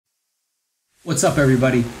What's up,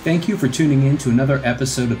 everybody? Thank you for tuning in to another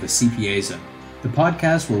episode of the CPA Zone, the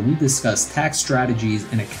podcast where we discuss tax strategies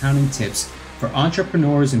and accounting tips for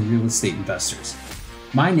entrepreneurs and real estate investors.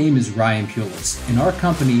 My name is Ryan Pulis, and our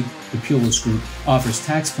company, the Pulis Group, offers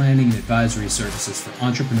tax planning and advisory services for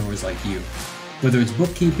entrepreneurs like you. Whether it's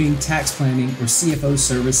bookkeeping, tax planning, or CFO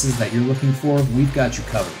services that you're looking for, we've got you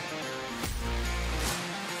covered.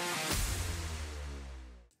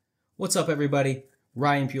 What's up, everybody?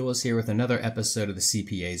 Ryan Pulis here with another episode of the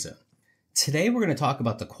CPA Zone. Today we're going to talk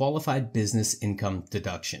about the Qualified Business Income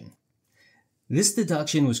Deduction. This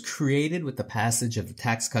deduction was created with the passage of the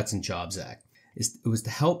Tax Cuts and Jobs Act. It was to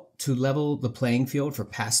help to level the playing field for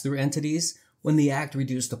pass-through entities when the act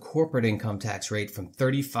reduced the corporate income tax rate from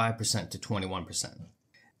 35% to 21%.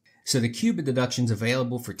 So the QBID deduction is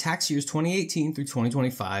available for tax years 2018 through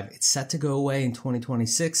 2025. It's set to go away in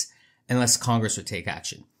 2026 unless Congress would take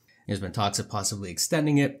action. There's been talks of possibly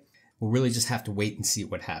extending it. We'll really just have to wait and see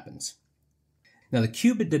what happens. Now, the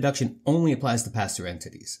QBID deduction only applies to pass-through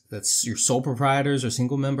entities. That's your sole proprietors or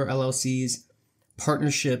single-member LLCs,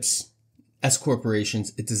 partnerships, S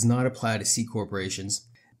corporations. It does not apply to C corporations.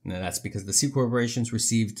 Now, that's because the C corporations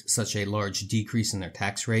received such a large decrease in their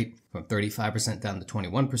tax rate from 35% down to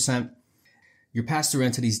 21%. Your pass-through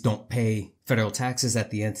entities don't pay federal taxes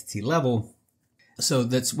at the entity level. So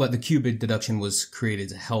that's what the QBID deduction was created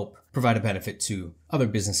to help provide a benefit to other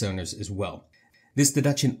business owners as well. This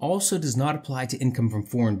deduction also does not apply to income from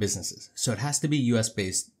foreign businesses, so it has to be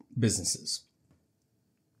US-based businesses.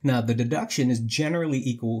 Now, the deduction is generally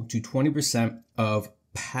equal to 20% of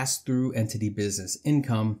pass-through entity business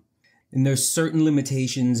income, and there's certain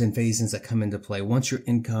limitations and phase-ins that come into play once your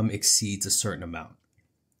income exceeds a certain amount.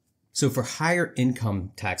 So for higher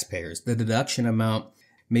income taxpayers, the deduction amount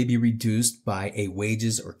may be reduced by a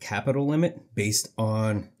wages or capital limit based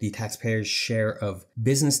on the taxpayer's share of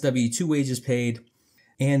business W-2 wages paid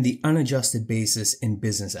and the unadjusted basis in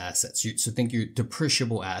business assets. So think your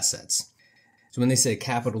depreciable assets. So when they say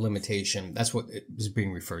capital limitation, that's what it is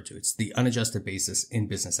being referred to. It's the unadjusted basis in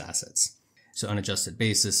business assets. So unadjusted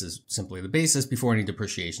basis is simply the basis before any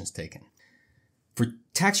depreciation is taken. For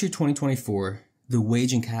tax year 2024, the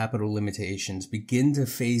wage and capital limitations begin to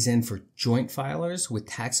phase in for joint filers with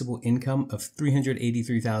taxable income of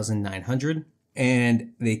 $383,900,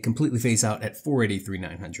 and they completely phase out at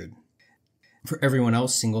 $483,900. For everyone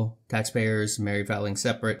else, single taxpayers, married filing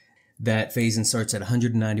separate, that phase-in starts at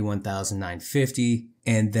 $191,950,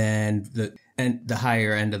 and then the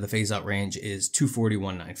higher end of the phase-out range is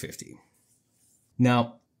 $241,950.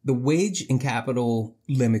 Now, the wage and capital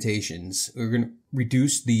limitations are going to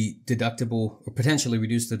reduce the deductible or potentially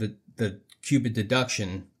reduce the QBID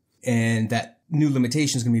deduction. And that new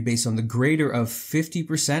limitation is going to be based on the greater of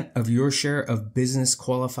 50% of your share of business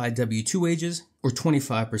qualified W-2 wages or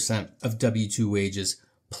 25% of W-2 wages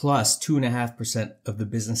plus 2.5% of the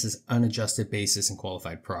business's unadjusted basis in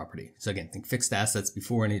qualified property. So again, think fixed assets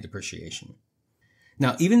before any depreciation.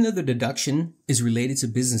 Now, even though the deduction is related to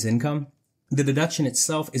business income, the deduction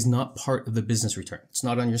itself is not part of the business return. It's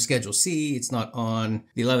not on your Schedule C. It's not on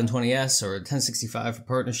the 1120S or 1065 for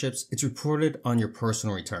partnerships. It's reported on your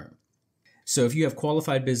personal return. So if you have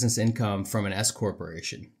qualified business income from an S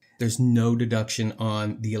corporation, there's no deduction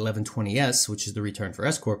on the 1120S, which is the return for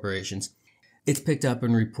S corporations. It's picked up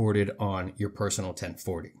and reported on your personal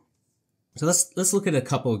 1040. So let's look at a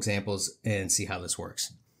couple examples and see how this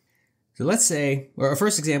works. So let's say, or our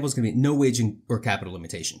first example is going to be no wage or capital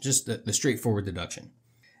limitation, just the straightforward deduction.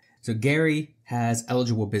 So Gary has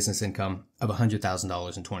eligible business income of $100,000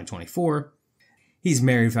 in 2024. He's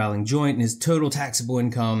married filing joint and his total taxable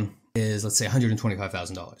income is, let's say,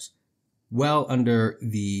 $125,000. Well under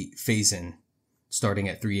the phase-in starting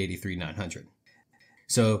at $383,900.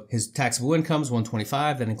 So his taxable income is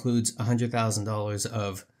 $125,000. That includes $100,000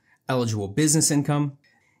 of eligible business income.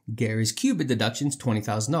 Gary's QBID deduction is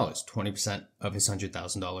 $20,000, 20% of his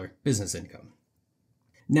 $100,000 business income.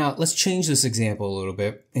 Now, let's change this example a little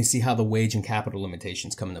bit and see how the wage and capital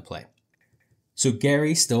limitations come into play. So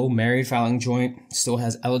Gary, still married filing joint, still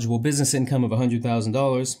has eligible business income of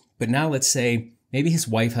 $100,000, but now let's say maybe his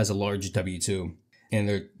wife has a large W-2 and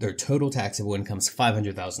their total taxable income is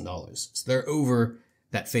 $500,000. So they're over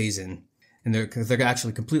that phase-in. And they're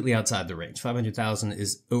actually completely outside the range. $500,000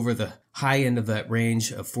 is over the high end of that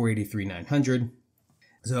range of $483,900.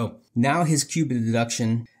 So now his QBID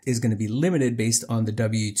deduction is going to be limited based on the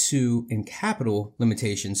W-2 and capital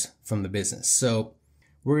limitations from the business. So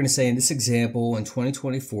we're going to say in this example, in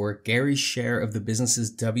 2024, Gary's share of the business's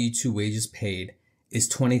W-2 wages paid is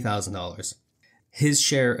 $20,000. His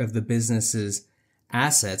share of the business's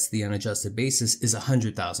assets, the unadjusted basis, is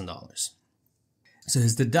 $100,000. So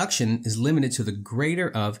his deduction is limited to the greater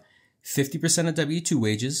of 50% of W-2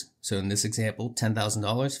 wages. So in this example, $10,000,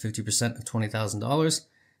 50% of $20,000,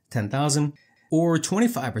 $10,000, or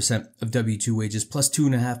 25% of W-2 wages plus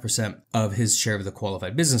 2.5% of his share of the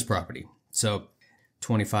qualified business property. So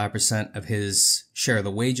 25% of his share of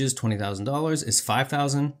the wages, $20,000, is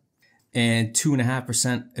 $5,000, and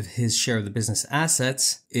 2.5% of his share of the business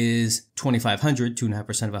assets is $2,500,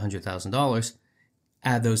 2.5% of $100,000.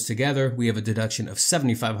 Add those together, we have a deduction of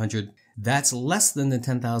 $7,500. That's less than the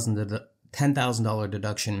 $10,000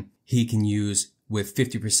 deduction he can use with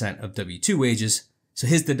 50% of W-2 wages. So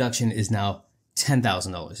his deduction is now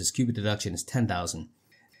 $10,000. His QBID deduction is $10,000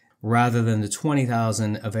 rather than the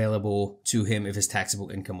 $20,000 available to him if his taxable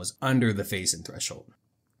income was under the phase-in threshold.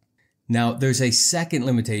 Now, there's a second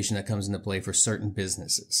limitation that comes into play for certain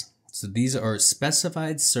businesses. So these are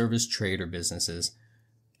specified service trade or businesses,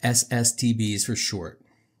 SSTBs for short.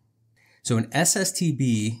 So an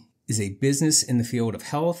SSTB is a business in the field of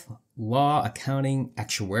health, law, accounting,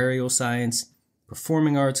 actuarial science,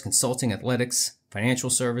 performing arts, consulting, athletics, financial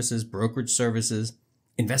services, brokerage services,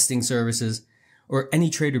 investing services, or any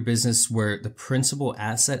trade or business where the principal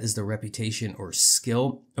asset is the reputation or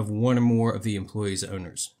skill of one or more of the employee's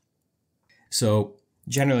owners. So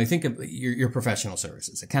generally think of your professional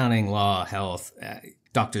services, accounting, law, health,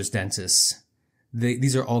 doctors, dentists.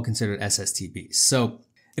 These are all considered SSTBs. So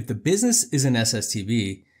if the business is an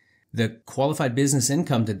SSTB, the qualified business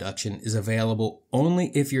income deduction is available only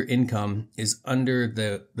if your income is under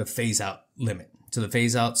the phase-out limit. So the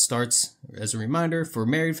phase-out starts, as a reminder, for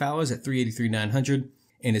married fellows at $383,900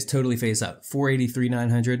 and is totally phased out at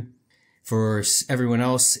 $483,900. For everyone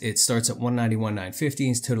else, it starts at $191,950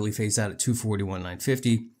 and is totally phased out at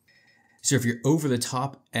 $241,950. So if you're over the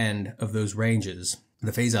top end of those ranges,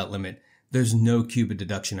 the phase-out limit, there's no QBID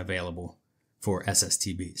deduction available for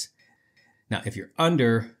SSTBs. Now, if you're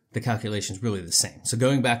under, the calculation is really the same. So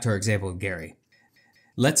going back to our example of Gary,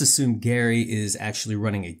 let's assume Gary is actually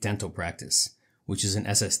running a dental practice, which is an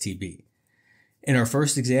SSTB. In our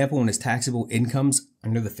first example, when his taxable income's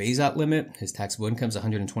under the phase-out limit, his taxable income is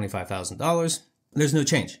 $125,000, there's no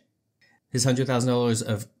change. His $100,000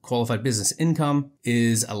 of qualified business income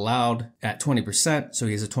is allowed at 20%, so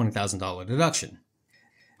he has a $20,000 deduction.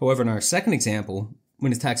 However, in our second example,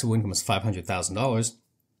 when his taxable income is $500,000,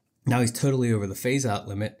 now he's totally over the phase-out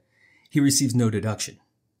limit, he receives no deduction.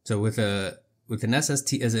 So with an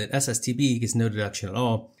SSTB, he gets no deduction at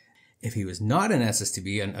all. If he was not an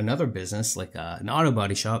SSTB, another business like an auto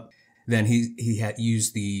body shop, then he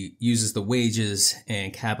uses the wages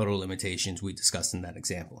and capital limitations we discussed in that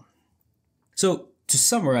example. So to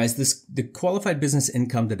summarize, the qualified business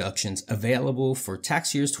income deductions available for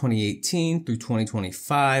tax years 2018 through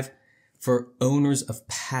 2025 for owners of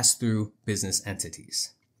pass-through business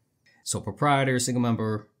entities. So proprietors, single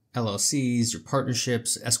member, LLCs, your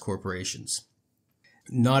partnerships, S corporations.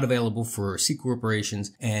 Not available for C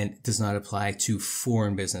corporations and does not apply to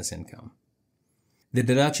foreign business income. The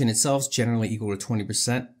deduction itself is generally equal to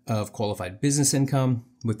 20% of qualified business income,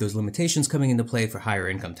 with those limitations coming into play for higher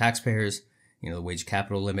income taxpayers. The wage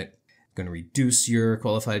capital limit going to reduce your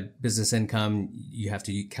qualified business income. You have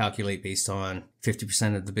to calculate based on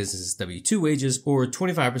 50% of the business's W-2 wages or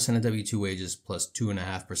 25% of W-2 wages plus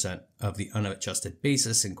 2.5% of the unadjusted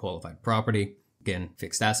basis in qualified property. Again,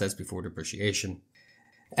 fixed assets before depreciation.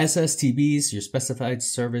 SSTBs, your specified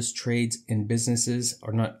service trades and businesses,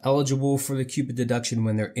 are not eligible for the QBID deduction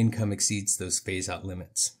when their income exceeds those phase-out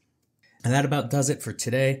limits. And that about does it for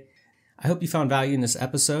today. I hope you found value in this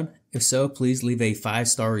episode. If so, please leave a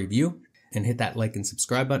 5-star review and hit that like and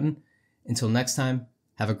subscribe button. Until next time,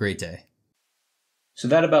 have a great day. So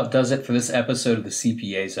that about does it for this episode of the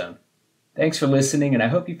CPA Zone. Thanks for listening, and I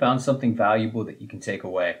hope you found something valuable that you can take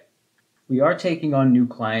away. We are taking on new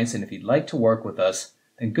clients, and if you'd like to work with us,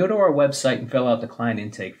 then go to our website and fill out the client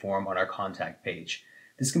intake form on our contact page.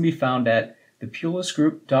 This can be found at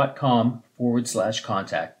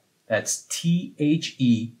thepulisgroup.com/contact. That's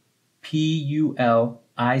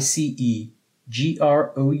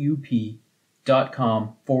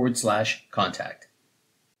ThePulicegroup.com/contact.